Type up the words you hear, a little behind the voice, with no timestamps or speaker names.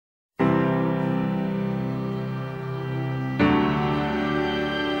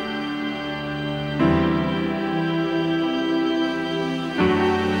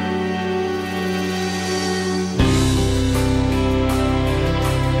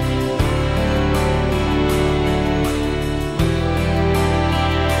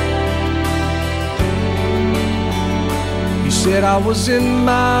Said I was in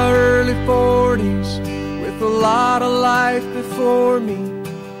my early 40s with a lot of life before me,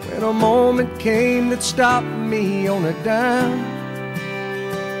 when a moment came that stopped me on a dime.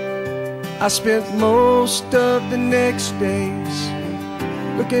 I spent most of the next days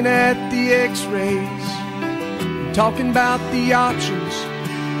looking at the x-rays, talking about the options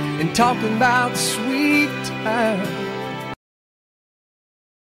and talking about sweet time.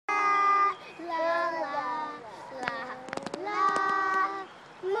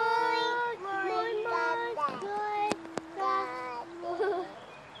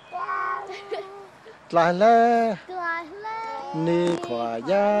 Lại lê ni khỏa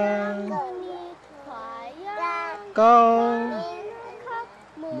giang con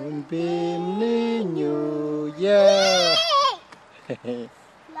muốn bìm ni nhủ yeah.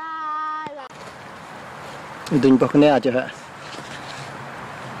 Đình bọc nè chứ hả?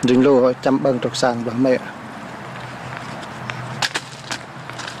 Đình lô chăm băng trọc sàng và mẹ.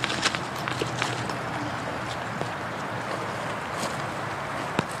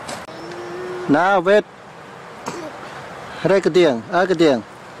 Nào vết đây cái tiếng, cái tiếng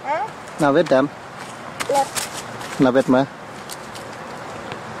nào vết đám nào vết mà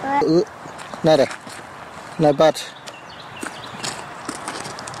này đây này bắt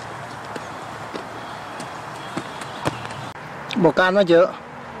bỏ can nó chưa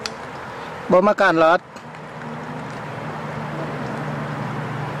bỏ má can lót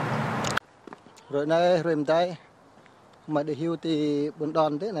rồi này rìm tay mà để hưu thì buồn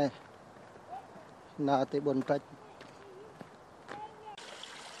đòn thế này là thì buồn trách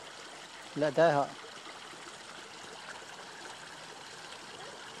lại đây họ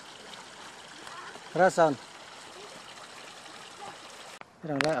ra sân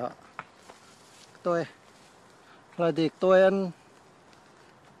rằng lại họ tôi rồi thì tôi ăn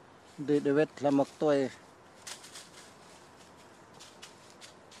để biết là một tôi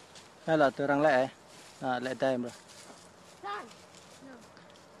hay là tôi rằng lại lại đây rồi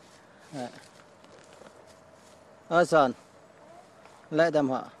ở sân lại đâm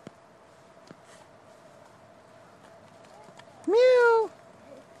họ miu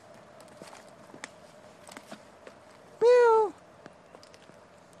miu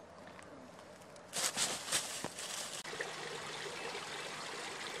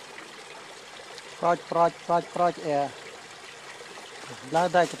proj lá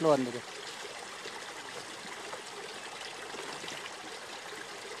đây chút luôn được.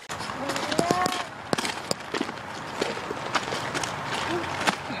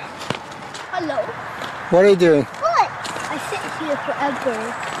 Hello. What are you doing? I sit here forever.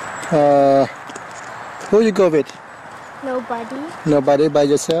 Who you go with? Nobody. Nobody, by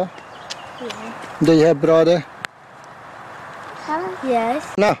yourself? Yeah. Do you have brother? Yes.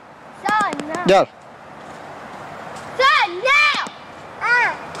 No. Son, no. Dal. Son, no.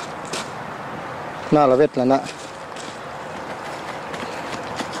 Nào là vết là nạ.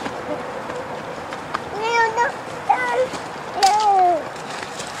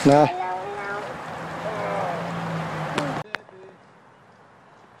 Nào.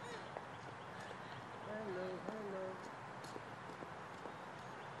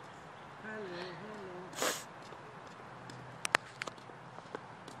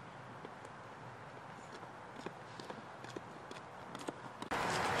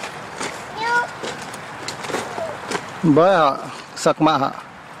 Bởi họ sạc mạ họ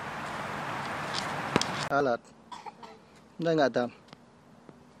đó là đây ngại tầm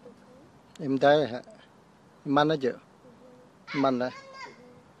em thấy hả em ăn nó chưa ăn đấy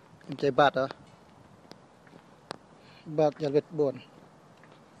em chơi bát đó bát cho vết buồn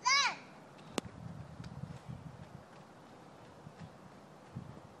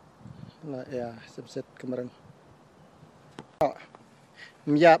là sắp xếp kemarin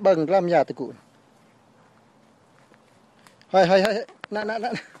nhà bưng làm nhà tự cụ hai nè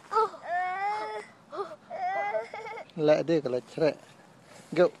lại đi cái lại chạy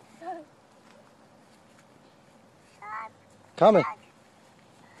go coming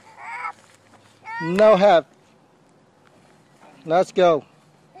no have let's go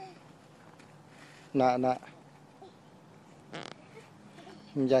nè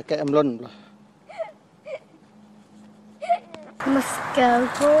nhà cái em luôn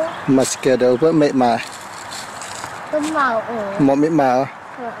Mosquito với mẹ mà một mẹ mà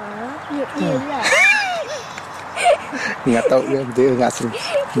ngã tàu lên thì ngã xuống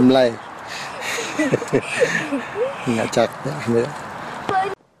lay ngã chặt nữa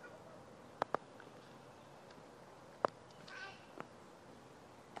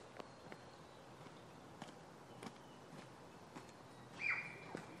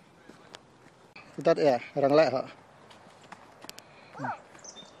tắt răng lại họ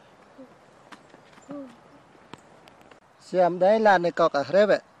xem đấy là này có cả rê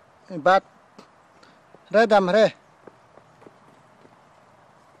vậy bắt rê đầm rê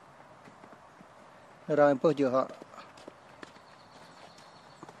rồi em bớt họ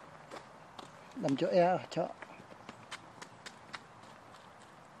làm chỗ e cho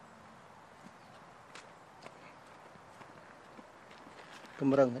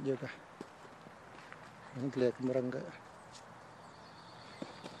kemerang aja kah yang lihat kemerang kah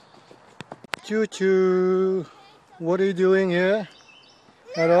Choo-choo, what are you doing here?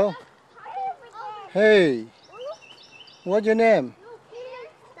 Hello? Hey, what's your name?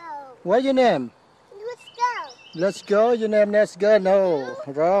 What's your name? Let's go. Let's go, your name, let's go. No,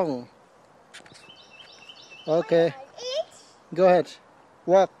 wrong. Okay, go ahead.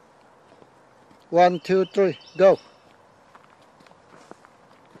 Walk. 1, 2, 3, go.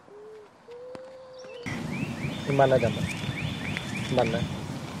 Mana dah? Mana?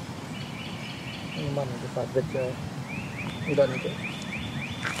 Mana tempat baca? Udah ni tu.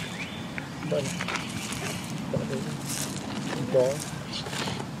 Udah ni. Udah.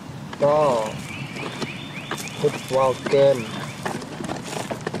 Go. Football game.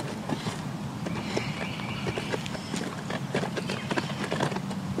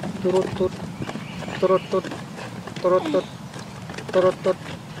 Turut-tut. Turut-tut. Turut-tut. Turut-tut.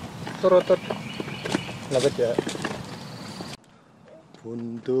 Turut-tut. Nak baca.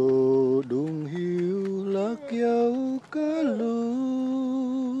 Punto dung hiu lạc dấu cá lu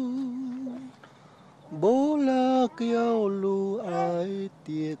bố lạc dấu lu ai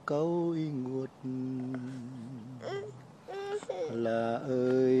tia câu nguột là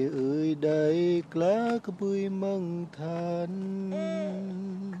ơi đây lá bụi măng than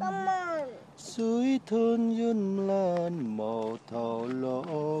suối thôn dân lan màu thảo lọ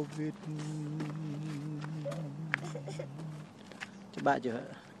vịt coba aja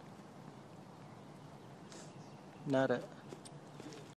nara